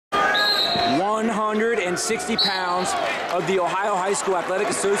160 pounds of the Ohio High School Athletic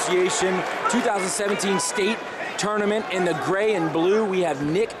Association 2017 state tournament. In the gray and blue, we have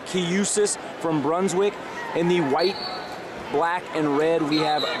Nick Kiussis from Brunswick. In the white, black, and red, we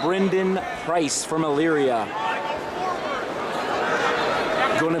have Brendan Price from Elyria.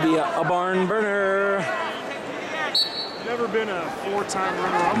 Going to be a barn burner. Never been a 4-time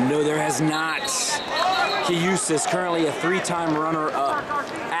runner-up? No, there has not. Kiussis, currently a 3-time runner-up.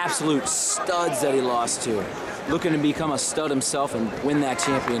 Absolute studs that he lost to. Looking to become a stud himself and win that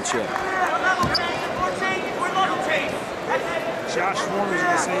championship. Josh Warner's in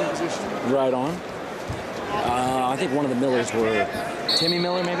the same position. Right on. I think one of the Millers were Timmy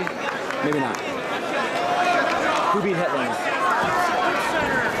Miller, maybe? Maybe not. Who beat Hetlander?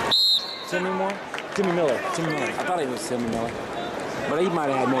 Timmy Moore? Timmy Miller. Timmy Miller. I thought it was Timmy Miller. But he might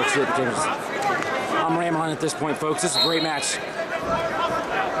have had more shit because I'm rambling at this point, folks. This is a great match.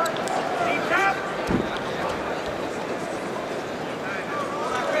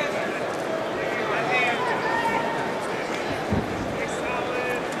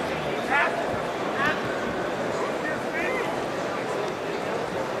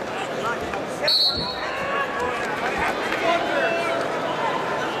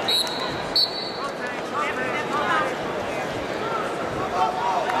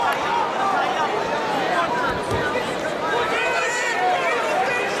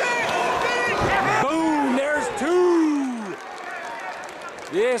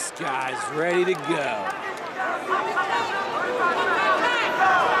 This guy's ready to go.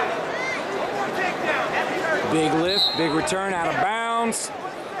 Big lift, big return, out of bounds.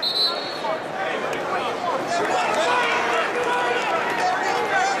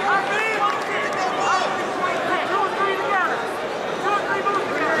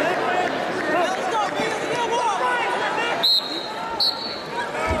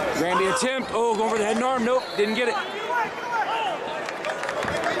 Granby attempt. Oh, going for the head and arm. Nope, didn't get it.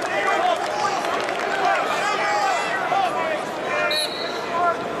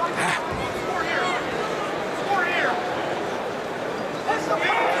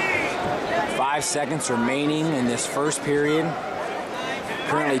 Five seconds remaining in this first period.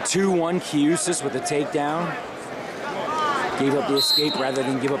 Currently 2-1 Kiussis with a takedown. Gave up the escape rather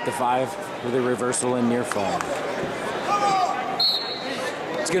than give up the 5 with a reversal and near fall.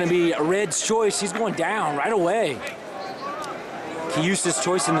 It's going to be Red's choice. He's going down right away. Kiussis'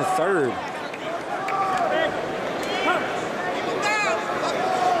 choice in the third.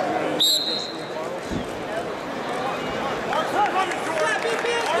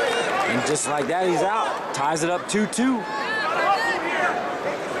 And just like that, he's out. Ties it up 2-2.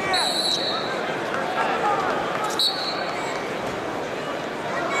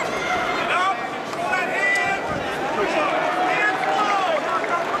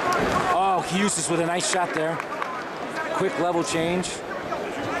 Oh, Kiussis with a nice shot there. Quick level change.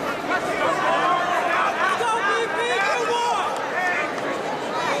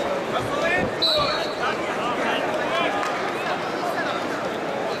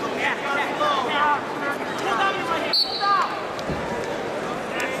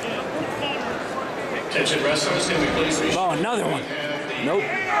 Attention wrestlers, can we please be Oh, another one. Nope.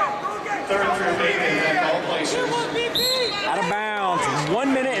 Third through 8 in all places. Out of bounds.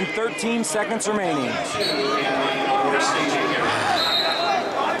 1 minute and 13 seconds remaining.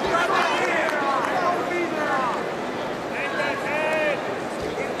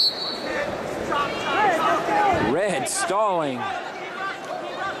 Red stalling.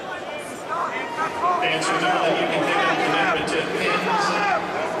 Answer now that you can pick up commemorative pins,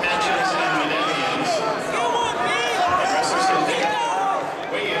 patches, and medallions. The wrestlers can pick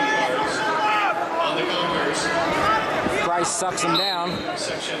weigh-in cards on the counters. Price sucks him down.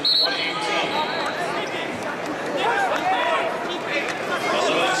 Section 118. A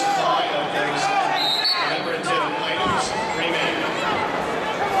limited supply of those commemorative items remain.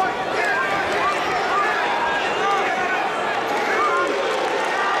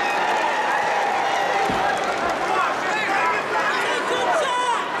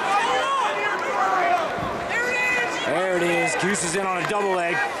 There it is. Kiussis in on a double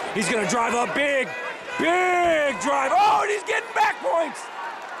leg. He's going to drive up big. Big drive. Oh, and he's getting back points.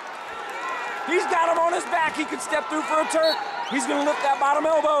 He's got him on his back. He could step through for a turn. He's going to lift that bottom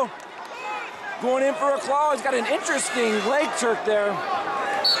elbow. Going in for a claw. He's got an interesting leg jerk there.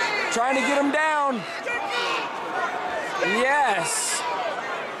 Trying to get him down. Yes.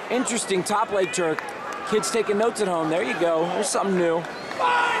 Interesting top leg jerk. Kids taking notes at home. There you go. There's something new.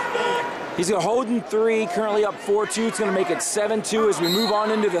 He's going to hold in 3, currently up 4-2. It's going to make it 7-2. As we move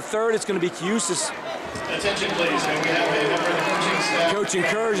on into the third, it's going to be Kiussis. Attention, please. Can we have a member of the coaching staff. Coach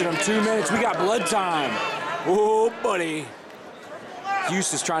encouraging him, 2 minutes. We got blood time. Oh, buddy.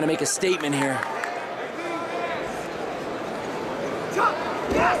 Kiussis trying to make a statement here.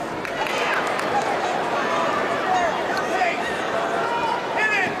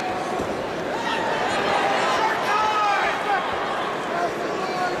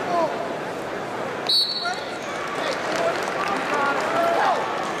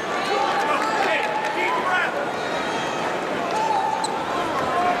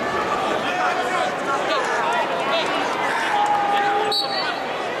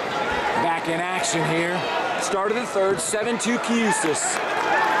 Back in action here. Start of the third, 7-2 Kiussis.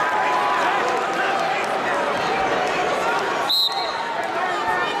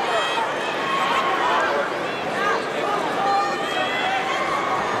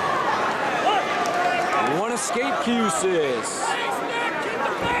 One escape Kiussis.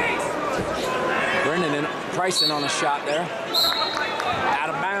 Brendan and Bryson on a shot there. Out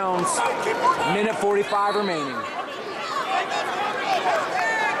of bounds. Minute 45 remaining.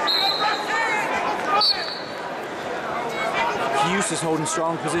 Kiussis holding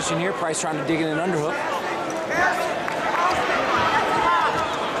strong position here. Price trying to dig in an underhook.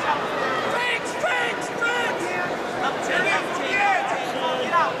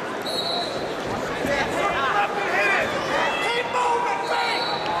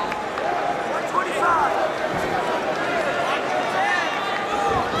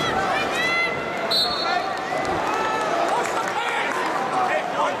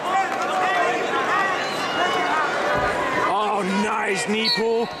 Nice knee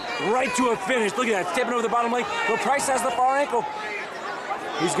pull right to a finish. Look at that, stepping over the bottom leg. But Price has the far ankle.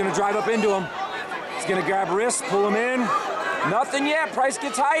 He's gonna drive up into him. He's gonna grab wrist, pull him in. Nothing yet, Price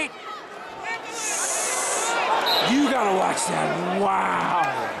gets height. You gotta watch that, wow.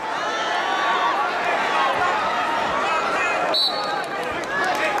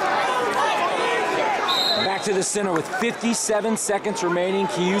 Back to the center with 57 seconds remaining.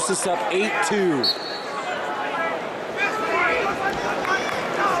 Kiussis up 8-2.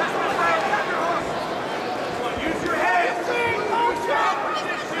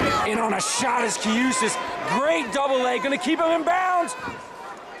 In on a shot is Kiussis. Great double leg, gonna keep him in bounds.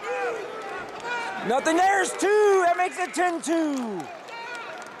 Nothing, there's two, that makes it 10-2.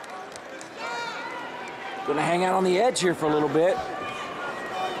 Gonna hang out on the edge here for a little bit.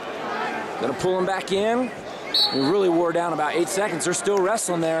 Gonna pull him back in. We really wore down about 8 seconds. They're still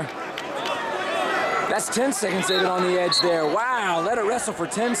wrestling there. That's 10 seconds they've been on the edge there. Wow, let it wrestle for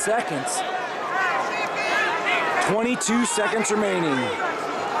 10 seconds. 22 seconds remaining.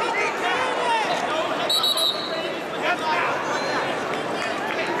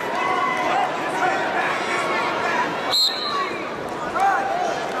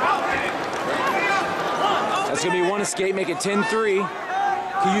 That's gonna be one escape, make it 10-3.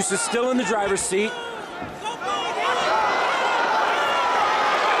 Kiussis still in the driver's seat.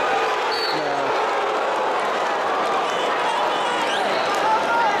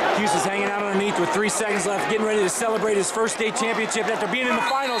 Kiussis hanging out underneath with 3 seconds left, getting ready to celebrate his first state championship after being in the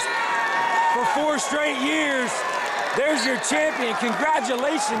finals for 4 straight years. There's your champion.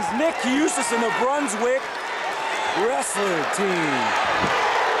 Congratulations, Nick Kiussis and the Brunswick wrestler team.